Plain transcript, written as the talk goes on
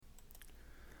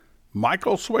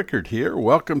Michael Swickard here.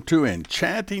 Welcome to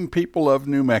Enchanting People of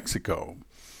New Mexico.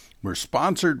 We're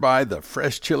sponsored by the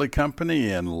Fresh Chili Company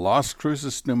in Las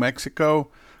Cruces, New Mexico.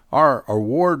 Our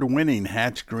award-winning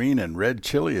Hatch Green and Red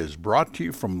Chili is brought to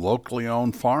you from locally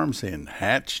owned farms in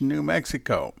Hatch, New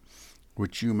Mexico,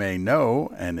 which you may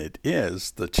know, and it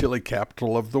is the chili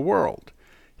capital of the world.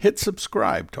 Hit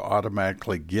subscribe to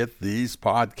automatically get these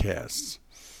podcasts.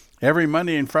 Every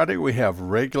Monday and Friday, we have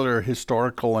regular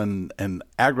historical and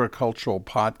agricultural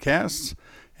podcasts.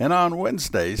 And on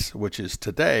Wednesdays, which is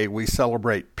today, we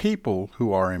celebrate people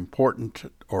who are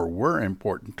important or were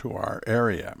important to our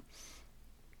area.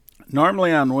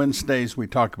 Normally on Wednesdays, we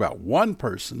talk about one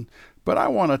person, but I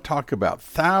want to talk about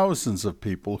thousands of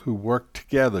people who work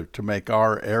together to make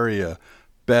our area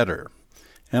better.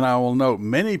 And I will note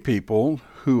many people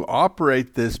who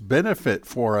operate this benefit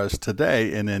for us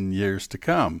today and in years to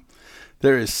come.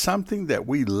 There is something that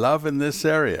we love in this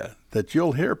area that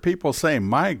you'll hear people say,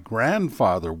 my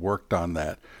grandfather worked on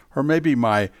that, or maybe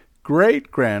my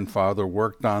great-grandfather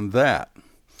worked on that.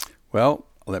 Well,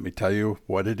 let me tell you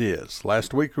what it is.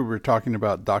 Last week we were talking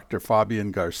about Dr.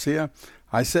 Fabian Garcia.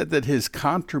 I said that his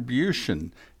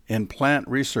contribution in plant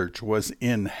research was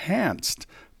enhanced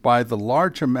by the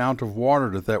large amount of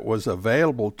water that was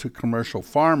available to commercial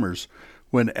farmers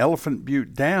when Elephant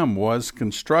Butte Dam was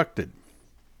constructed.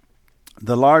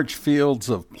 The large fields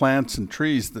of plants and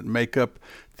trees that make up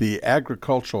the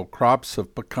agricultural crops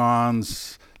of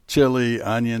pecans, chili,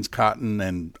 onions, cotton,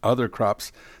 and other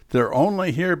crops, they're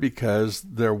only here because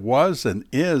there was and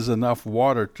is enough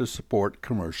water to support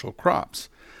commercial crops.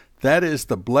 That is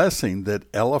the blessing that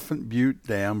Elephant Butte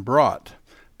Dam brought.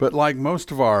 But like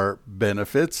most of our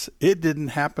benefits, it didn't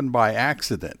happen by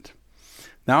accident.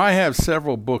 Now, I have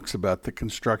several books about the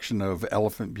construction of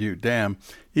Elephant Butte Dam,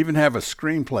 even have a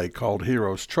screenplay called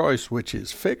Hero's Choice, which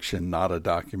is fiction, not a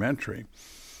documentary.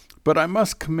 But I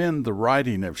must commend the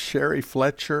writing of Sherry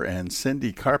Fletcher and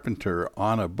Cindy Carpenter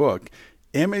on a book,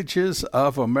 Images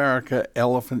of America,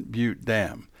 Elephant Butte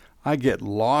Dam. I get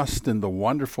lost in the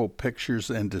wonderful pictures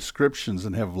and descriptions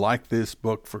and have liked this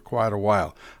book for quite a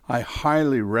while. I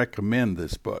highly recommend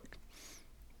this book.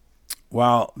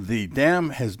 While the dam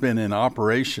has been in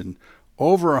operation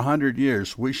over 100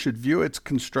 years, we should view its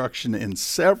construction in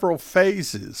several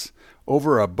phases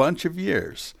over a bunch of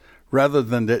years, rather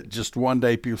than that just one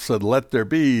day people said, let there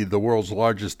be the world's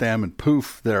largest dam, and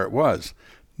poof, there it was.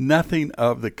 Nothing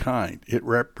of the kind. It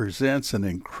represents an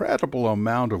incredible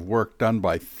amount of work done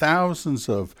by thousands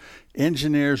of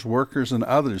engineers, workers, and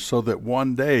others so that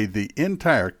one day the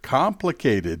entire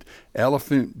complicated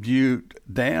Elephant Butte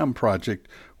Dam project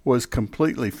was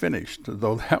completely finished,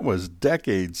 though that was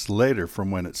decades later from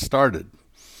when it started.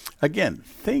 Again,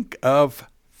 think of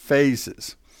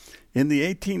phases. In the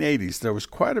 1880s, there was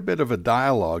quite a bit of a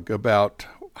dialogue about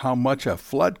how much a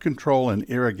flood control and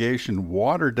irrigation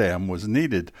water dam was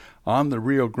needed on the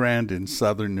Rio Grande in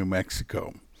southern New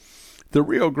Mexico. The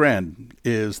Rio Grande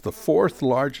is the fourth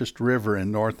largest river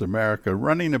in North America,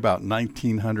 running about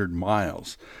 1,900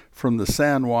 miles from the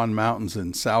San Juan Mountains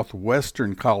in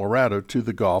southwestern Colorado to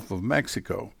the Gulf of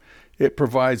Mexico. It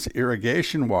provides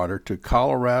irrigation water to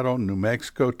Colorado, New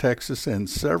Mexico, Texas, and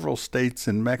several states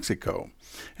in Mexico.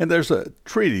 And there's a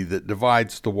treaty that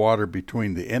divides the water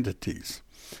between the entities.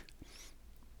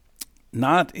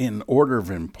 Not in order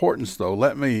of importance, though,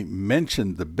 let me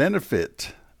mention the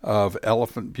benefit of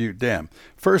Elephant Butte Dam.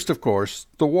 First, of course,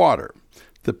 the water.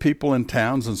 The people in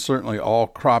towns and certainly all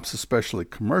crops, especially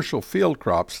commercial field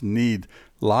crops, need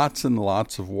lots and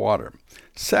lots of water.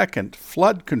 Second,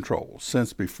 flood control.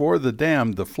 Since before the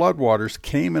dam, the floodwaters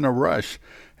came in a rush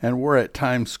and were at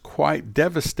times quite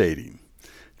devastating.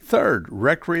 Third,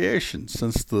 recreation.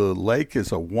 Since the lake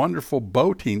is a wonderful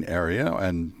boating area,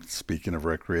 and speaking of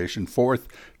recreation, fourth,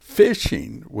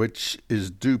 fishing, which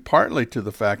is due partly to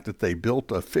the fact that they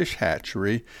built a fish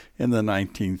hatchery in the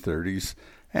 1930s.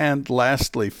 And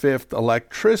lastly, fifth,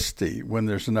 electricity, when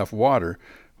there's enough water,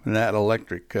 when that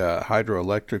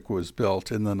hydroelectric was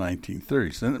built in the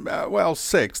 1930s. And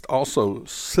sixth, also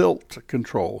silt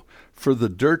control for the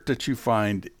dirt that you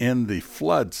find in the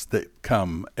floods that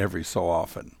come every so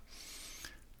often.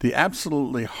 The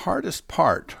absolutely hardest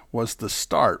part was the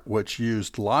start, which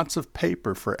used lots of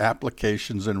paper for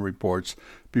applications and reports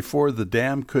before the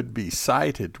dam could be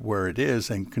sited where it is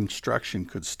and construction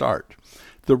could start.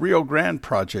 The Rio Grande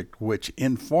project, which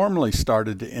informally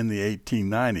started in the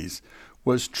 1890s,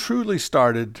 was truly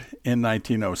started in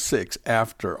 1906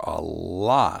 after a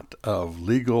lot of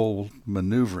legal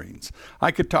maneuverings.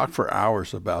 I could talk for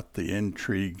hours about the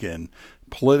intrigue and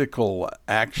political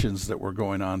actions that were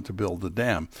going on to build the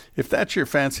dam. If that's your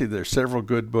fancy, there's several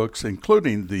good books,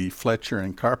 including the Fletcher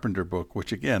and Carpenter book,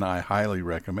 which again I highly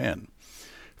recommend.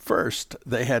 First,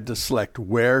 they had to select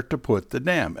where to put the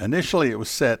dam. Initially, it was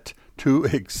set to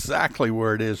exactly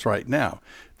where it is right now.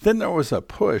 Then there was a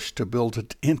push to build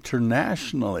it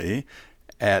internationally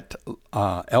at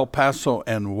El Paso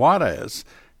and Juarez,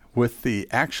 with the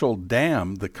actual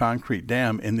dam, the concrete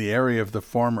dam, in the area of the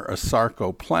former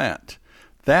Asarco plant.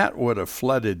 That would have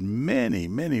flooded many,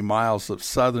 many miles of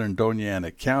southern Doña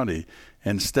Ana County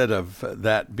instead of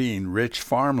that being rich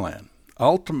farmland.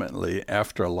 Ultimately,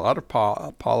 after a lot of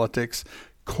politics,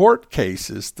 court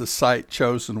cases, the site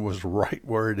chosen was right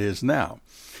where it is now.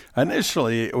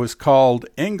 Initially, it was called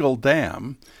Engle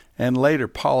Dam, and later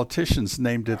politicians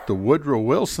named it the Woodrow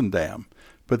Wilson Dam.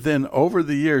 But then over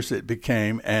the years, it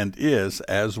became and is,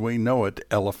 as we know it,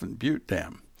 Elephant Butte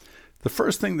Dam. The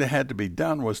first thing that had to be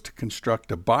done was to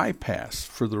construct a bypass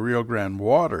for the Rio Grande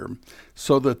water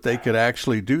so that they could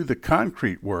actually do the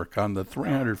concrete work on the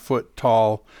 300-foot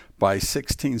tall by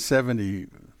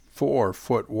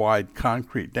 1674-foot wide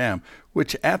concrete dam,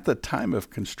 which at the time of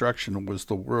construction was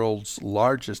the world's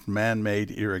largest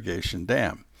man-made irrigation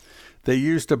dam. They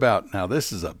used about, now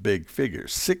this is a big figure,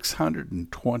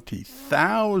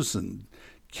 620,000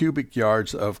 cubic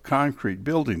yards of concrete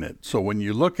building it. So when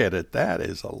you look at it, that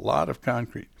is a lot of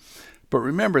concrete. But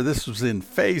remember, this was in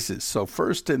phases. So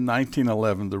first in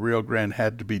 1911, the Rio Grande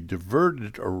had to be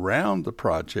diverted around the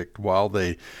project while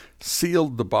they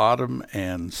sealed the bottom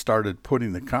and started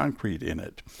putting the concrete in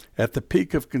it. At the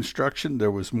peak of construction,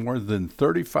 there was more than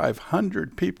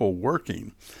 3,500 people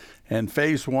working. And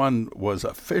phase one was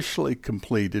officially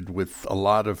completed with a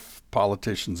lot of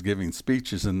politicians giving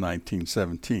speeches in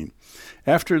 1917.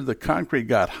 After the concrete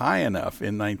got high enough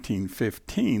in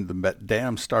 1915, the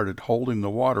dam started holding the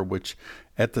water, which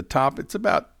at the top, it's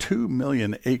about 2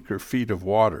 million acre-feet of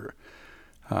water.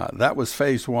 That was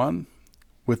phase one,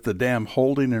 with the dam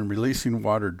holding and releasing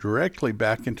water directly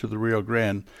back into the Rio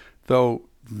Grande, though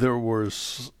there were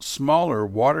smaller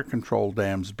water control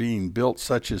dams being built,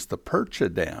 such as the Percha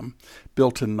Dam,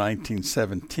 built in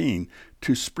 1917,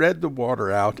 to spread the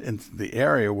water out into the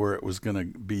area where it was going to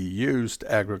be used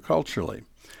agriculturally.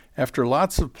 After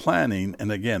lots of planning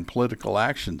and, again, political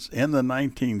actions, in the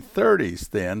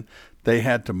 1930s then, they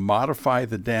had to modify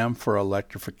the dam for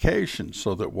electrification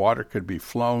so that water could be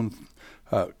flow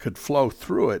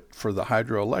through it for the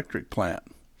hydroelectric plant.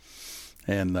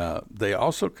 And they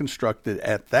also constructed,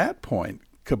 at that point,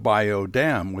 Caballo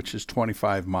Dam, which is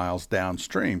 25 miles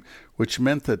downstream, which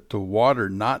meant that the water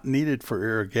not needed for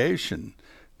irrigation,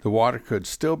 the water could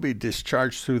still be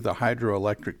discharged through the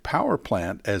hydroelectric power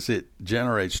plant as it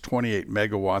generates 28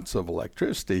 megawatts of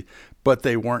electricity, but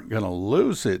they weren't going to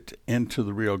lose it into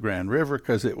the Rio Grande River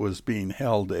because it was being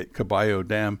held at Caballo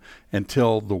Dam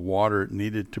until the water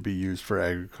needed to be used for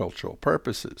agricultural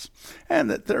purposes. And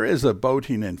that there is a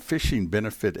boating and fishing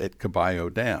benefit at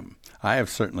Caballo Dam. I have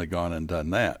certainly gone and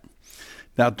done that.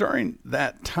 Now, during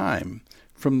that time,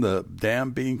 from the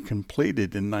dam being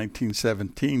completed in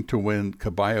 1917 to when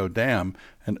Caballo Dam,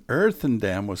 an earthen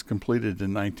dam, was completed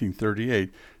in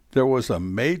 1938, there was a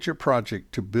major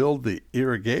project to build the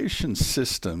irrigation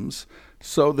systems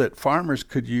so that farmers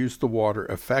could use the water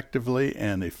effectively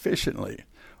and efficiently.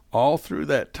 All through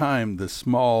that time, the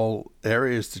small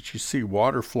areas that you see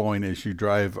water flowing as you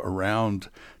drive around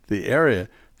the area,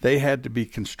 they had to be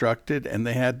constructed and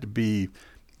they had to be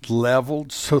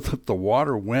leveled so that the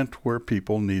water went where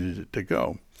people needed it to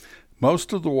go.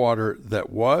 Most of the water that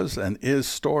was and is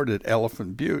stored at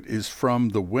Elephant Butte is from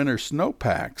the winter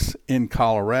snowpacks in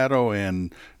Colorado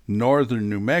and northern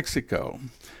New Mexico,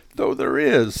 though there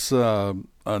is a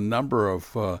number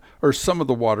of, or some of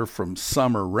the water from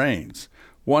summer rains.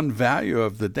 One value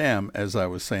of the dam, as I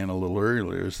was saying a little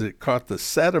earlier, is that it caught the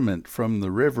sediment from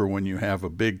the river when you have a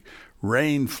big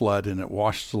rain flood and it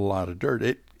washes a lot of dirt.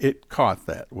 It caught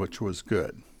that, which was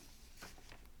good.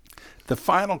 The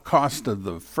final cost of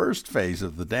the first phase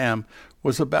of the dam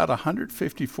was about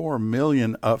 $154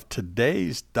 million of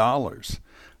today's dollars.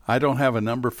 I don't have a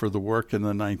number for the work in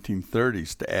the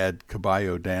 1930s to add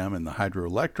Caballo Dam and the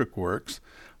hydroelectric works,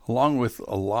 along with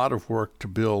a lot of work to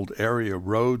build area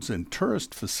roads and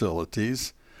tourist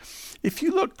facilities. If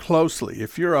you look closely,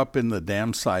 if you're up in the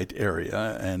dam site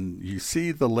area and you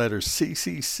see the letters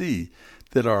CCC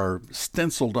that are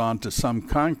stenciled onto some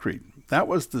concrete, That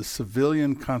was the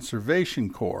Civilian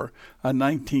Conservation Corps, a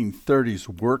 1930s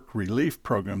work relief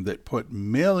program that put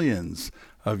millions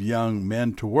of young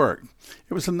men to work.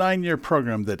 It was a 9-year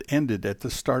program that ended at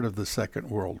the start of the Second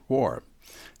World War.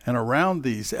 And around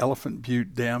these Elephant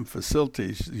Butte Dam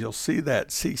facilities, you'll see that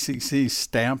CCC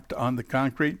stamped on the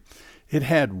concrete. It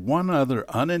had one other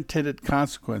unintended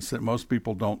consequence that most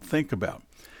people don't think about.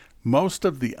 Most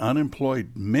of the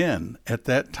unemployed men at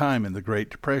that time in the Great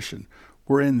Depression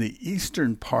were in the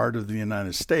eastern part of the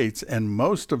United States, and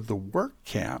most of the work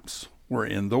camps were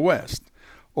in the West.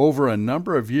 Over a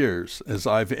number of years, as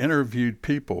I've interviewed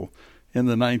people in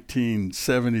the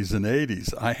 1970s and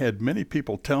 80s, I had many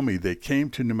people tell me they came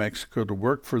to New Mexico to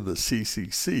work for the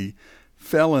CCC,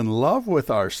 fell in love with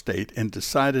our state, and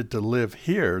decided to live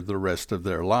here the rest of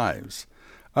their lives.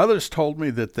 Others told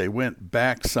me that they went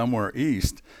back somewhere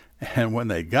east, and when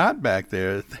they got back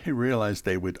there, they realized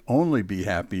they would only be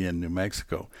happy in New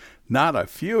Mexico. Not a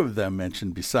few of them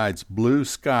mentioned, besides blue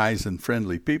skies and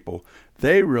friendly people,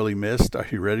 they really missed, are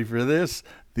you ready for this?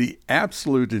 The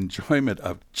absolute enjoyment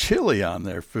of chili on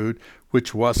their food,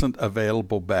 which wasn't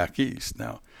available back east.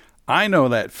 Now, I know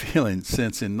that feeling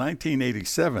since in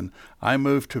 1987, I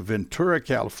moved to Ventura,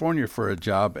 California for a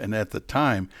job, and at the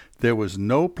time, there was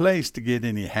no place to get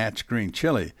any Hatch green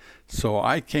chili. So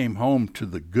I came home to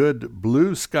the good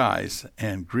blue skies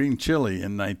and green chili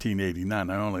in 1989.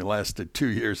 I only lasted 2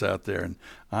 years out there, and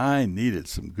I needed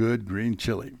some good green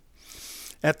chili.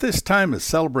 At this time of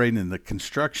celebrating the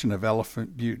construction of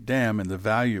Elephant Butte Dam and the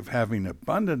value of having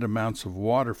abundant amounts of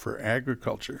water for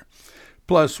agriculture,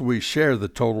 plus we share the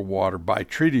total water by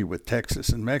treaty with Texas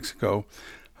and Mexico,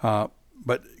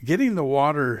 but getting the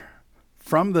water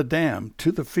from the dam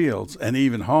to the fields and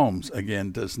even homes,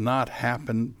 again, does not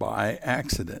happen by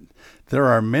accident. There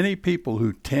are many people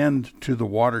who tend to the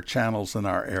water channels in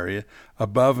our area,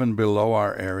 above and below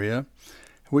our area.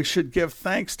 We should give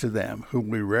thanks to them, whom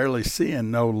we rarely see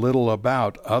and know little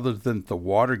about, other than the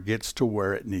water gets to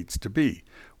where it needs to be.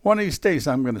 One of these days,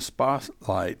 I'm going to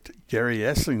spotlight Gary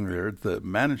Esslinger, the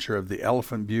manager of the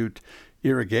Elephant Butte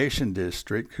Irrigation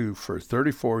District, who for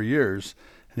 34 years,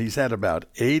 and he's had about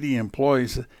 80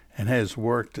 employees and has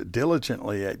worked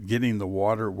diligently at getting the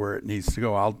water where it needs to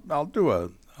go. I'll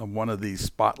do one of these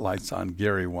spotlights on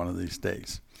Gary one of these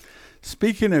days.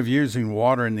 Speaking of using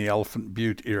water in the Elephant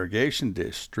Butte Irrigation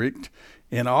District,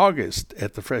 in August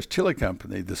at the Fresh Chili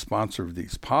Company, the sponsor of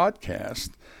these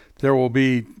podcasts, there will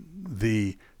be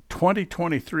the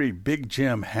 2023 Big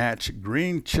Jim Hatch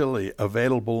Green Chili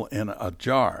available in a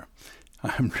jar.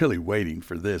 I'm really waiting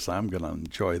for this. I'm going to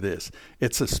enjoy this.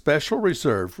 It's a special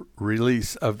reserve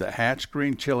release of the Hatch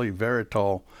Green Chili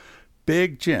Veritol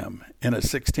Big Jim in a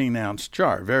 16-ounce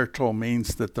jar. Veritol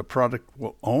means that the product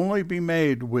will only be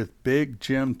made with Big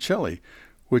Jim chili,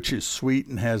 which is sweet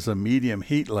and has a medium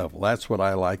heat level. That's what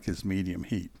I like, is medium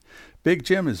heat. Big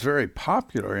Jim is very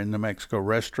popular in New Mexico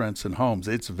restaurants and homes.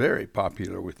 It's very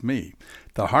popular with me.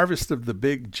 The harvest of the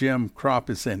Big Jim crop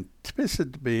is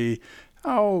anticipated to be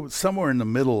somewhere in the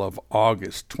middle of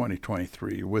August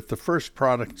 2023, with the first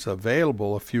products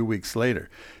available a few weeks later.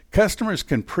 Customers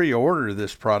can pre-order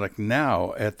this product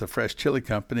now at the Fresh Chili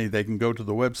Company. They can go to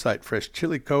the website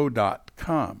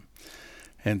freshchilico.com.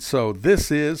 And so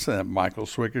this is Michael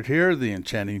Swickert here, the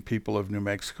Enchanting People of New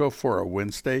Mexico, for a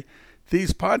Wednesday.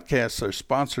 These podcasts are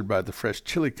sponsored by the Fresh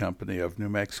Chili Company of New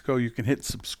Mexico. You can hit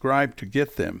subscribe to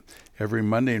get them. Every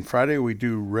Monday and Friday, we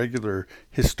do regular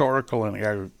historical and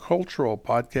agricultural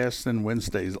podcasts, and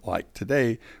Wednesdays, like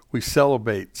today, we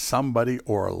celebrate somebody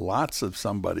or lots of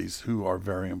somebodies who are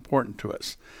very important to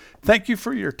us. Thank you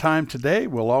for your time today.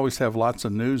 We'll always have lots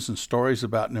of news and stories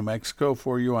about New Mexico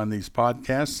for you on these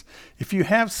podcasts. If you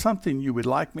have something you would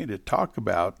like me to talk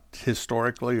about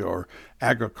historically or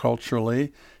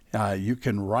agriculturally, you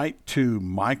can write to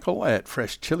Michael at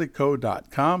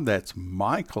freshchilico.com. That's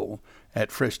Michael at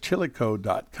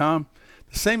freshchilico.com.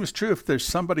 The same is true if there's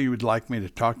somebody you would like me to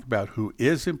talk about who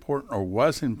is important or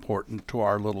was important to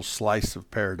our little slice of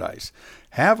paradise.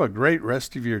 Have a great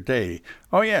rest of your day.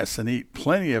 Oh, yes, and eat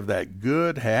plenty of that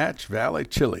good Hatch Valley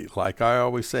chili. Like I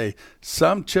always say,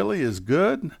 some chili is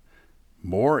good,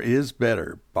 more is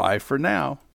better. Bye for now.